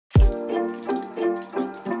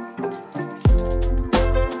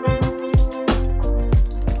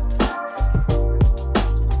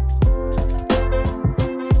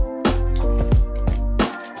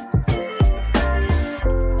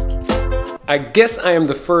I guess I am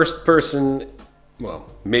the first person, well,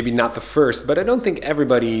 maybe not the first, but I don't think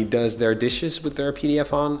everybody does their dishes with their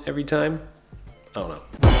PDF on every time. I don't know.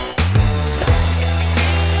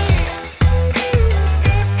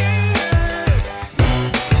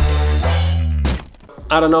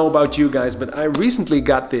 I don't know about you guys, but I recently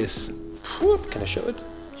got this, can I show it?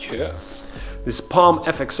 Yeah. This Palm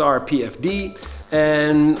FXR PFD,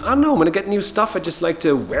 and I don't know, when I get new stuff, I just like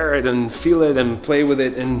to wear it and feel it and play with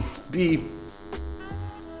it and be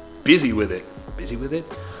busy with it. Busy with it?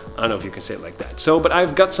 I don't know if you can say it like that. So, but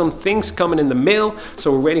I've got some things coming in the mail,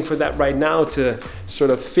 so we're waiting for that right now to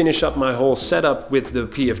sort of finish up my whole setup with the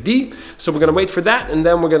PFD. So we're gonna wait for that, and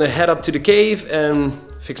then we're gonna head up to the cave and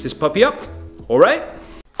fix this puppy up. All right?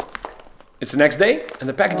 It's the next day, and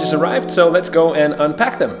the packages arrived, so let's go and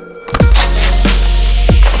unpack them.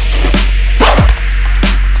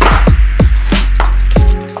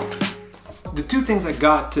 The two things I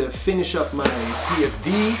got to finish up my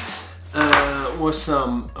PFD was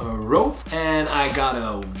some rope, and I got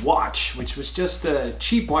a watch, which was just a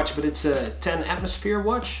cheap watch, but it's a 10 atmosphere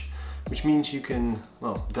watch, which means you can,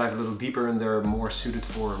 well, dive a little deeper and they're more suited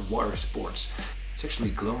for water sports. It's actually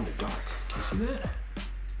glow in the dark. Can you see that?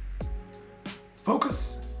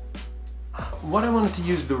 Focus! What I wanted to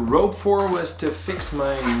use the rope for was to fix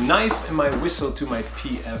my knife and my whistle to my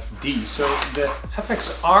PFD. So the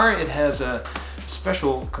FXR, it has a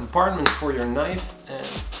special compartment for your knife, and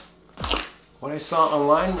what I saw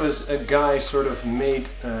online was a guy sort of made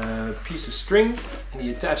a piece of string and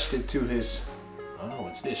he attached it to his, I don't know,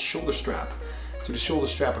 what's this, shoulder strap, to the shoulder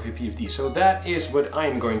strap of your PFD. So that is what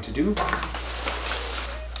I'm going to do.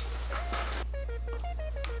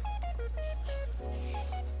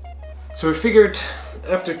 So I figured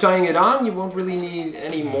after tying it on, you won't really need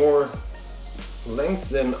any more length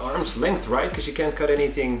than arm's length, right? Because you can't cut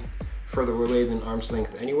anything further away than arm's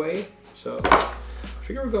length anyway. So I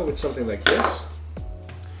figure we'll go with something like this.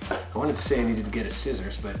 I wanted to say I needed to get a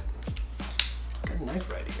scissors, but I've got a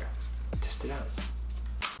knife right here. Test it out.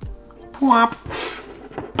 Pwop.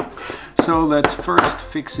 So let's first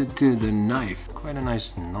fix it to the knife. Quite a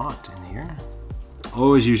nice knot in here.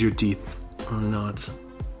 Always use your teeth on knots.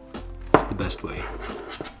 The best way.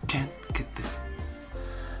 Can't get there.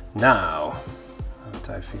 Now, I'll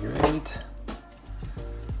tie figure 8.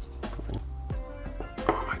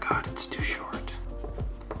 Oh my god, it's too short.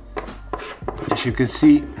 As you can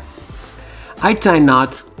see, I tie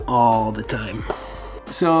knots all the time.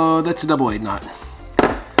 So that's a double 8 knot.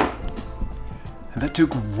 And that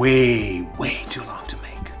took way too long to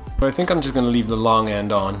make. So I think I'm just gonna leave the long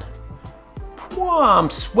end on. Whoa, I'm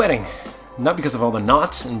sweating. Not because of all the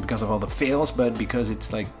knots and because of all the fails, but because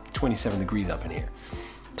it's like 27 degrees up in here.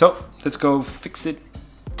 So let's go fix it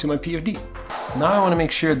to my PFD. Now I want to make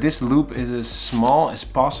sure this loop is as small as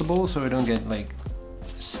possible so I don't get like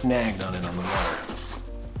snagged on it on the water.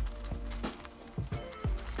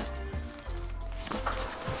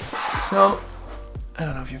 So I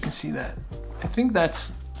don't know if you can see that. I think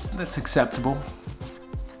that's acceptable.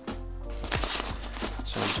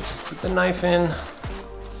 So just put the knife in.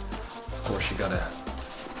 Of course, you gotta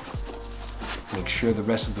make sure the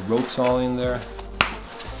rest of the rope's all in there.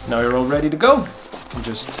 Now you're all ready to go. You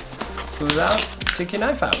just pull it out, take your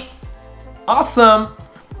knife out. Awesome!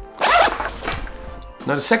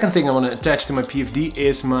 Now the second thing I want to attach to my PFD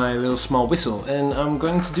is my little small whistle, and I'm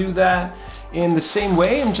going to do that in the same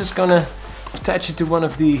way. I'm just gonna attach it to one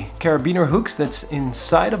of the carabiner hooks that's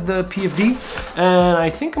inside of the PFD, and I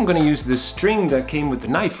think I'm gonna use the string that came with the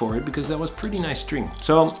knife for it because that was pretty nice string.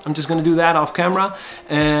 So I'm just gonna do that off camera,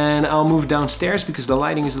 and I'll move downstairs because the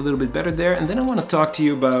lighting is a little bit better there, and then I want to talk to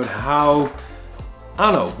you about how,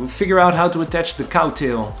 I don't know, we'll figure out how to attach the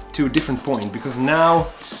cowtail to a different point, because now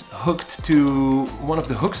it's hooked to one of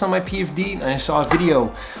the hooks on my PFD, and I saw a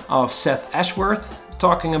video of Seth Ashworth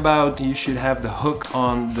talking about you should have the hook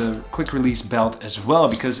on the quick release belt as well,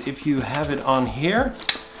 because if you have it on here,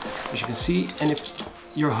 as you can see, and if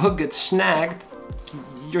your hook gets snagged,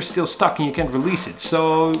 you're still stuck and you can't release it.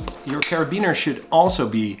 So your carabiner should also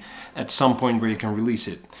be at some point where you can release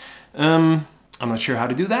it. I'm not sure how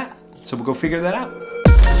to do that, so we'll go figure that out.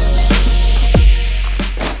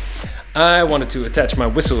 I wanted to attach my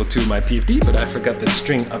whistle to my PFD, but I forgot the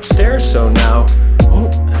string upstairs, so now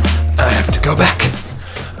I have to go back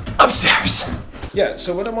upstairs. Yeah,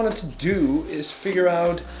 so what I wanted to do is figure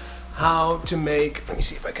out how to make, let me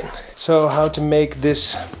see if I can, so how to make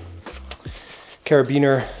this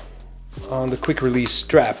carabiner on the quick release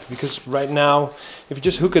strap, because right now if you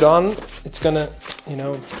just hook it on, it's gonna, you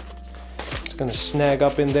know, it's gonna snag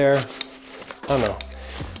up in there. I don't know,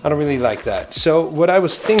 I don't really like that. So what I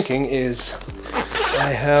was thinking is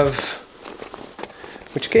I have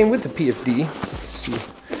which came with the PFD. Let's see,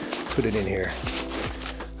 put it in here.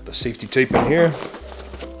 Got the safety tape in here.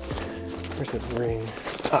 Where's that ring?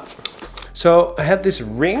 Ah. So I had this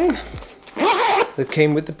ring that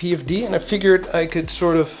came with the PFD, and I figured I could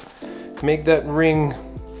sort of make that ring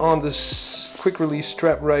on this quick release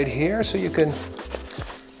strap right here, so you can,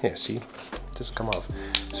 here, see, it doesn't come off.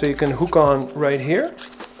 So you can hook on right here.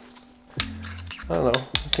 I don't know,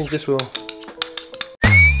 I think this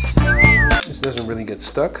doesn't really get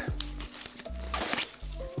stuck.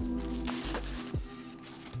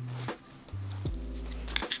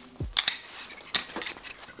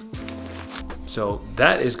 So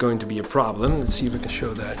that is going to be a problem. Let's see if I can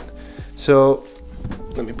show that. So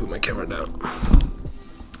let me put my camera down.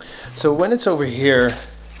 So when it's over here,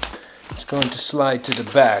 it's going to slide to the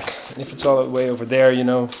back. And if it's all the way over there, you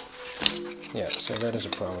know, yeah, so that is a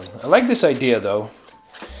problem. I like this idea though,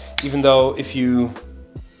 even though if you're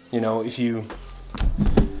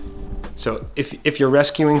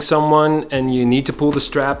rescuing someone and you need to pull the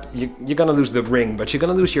strap, you're gonna lose the ring, but you're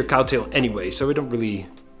gonna lose your cowtail anyway, so I don't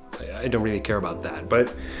really care about that.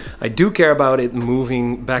 But I do care about it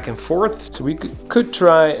moving back and forth. So we could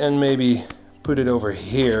try and maybe put it over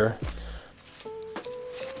here.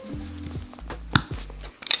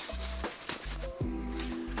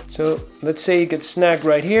 So let's say you get snagged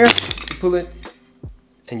right here, pull it,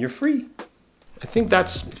 and you're free. I think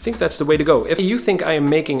that's the way to go. If you think I am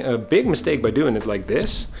making a big mistake by doing it like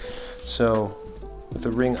this, so with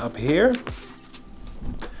the ring up here,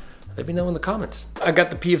 let me know in the comments. I got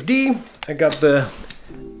the PFD, I got the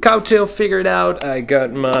cowtail figured out, I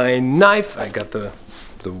got my knife, I got the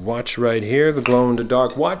watch right here, the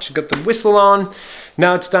glow-in-the-dark watch, I got the whistle on.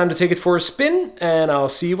 Now it's time to take it for a spin, and I'll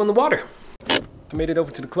see you in the water. I made it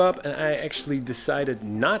over to the club, and I actually decided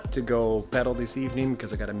not to go paddle this evening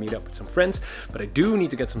because I gotta meet up with some friends, but I do need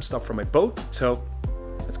to get some stuff from my boat, so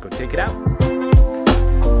let's go take it out.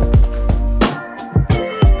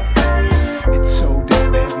 It's so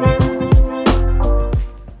damn heavy.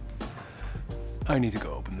 I need to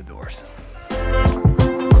go open the doors.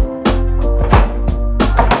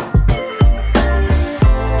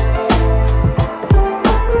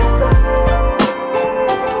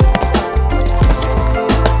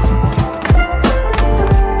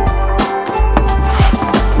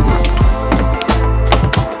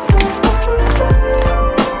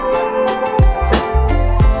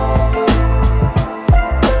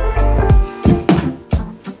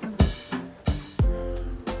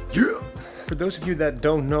 For those of you that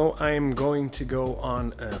don't know, I am going to go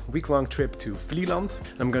on a week-long trip to Vlieland.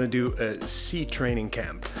 I'm going to do a sea training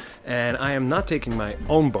camp. And I am not taking my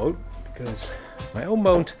own boat, because my own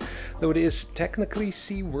boat, though it is technically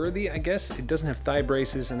seaworthy, I guess, it doesn't have thigh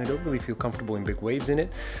braces and I don't really feel comfortable in big waves in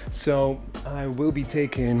it. So I will be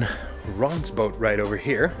taking Ron's boat right over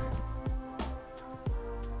here,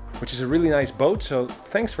 which is a really nice boat, so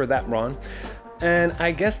thanks for that, Ron. And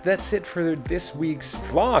I guess that's it for this week's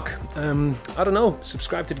vlog. I don't know,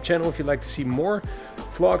 subscribe to the channel if you'd like to see more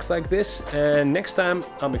vlogs like this. And next time,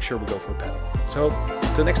 I'll make sure we go for a paddle. So,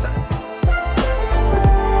 until next time.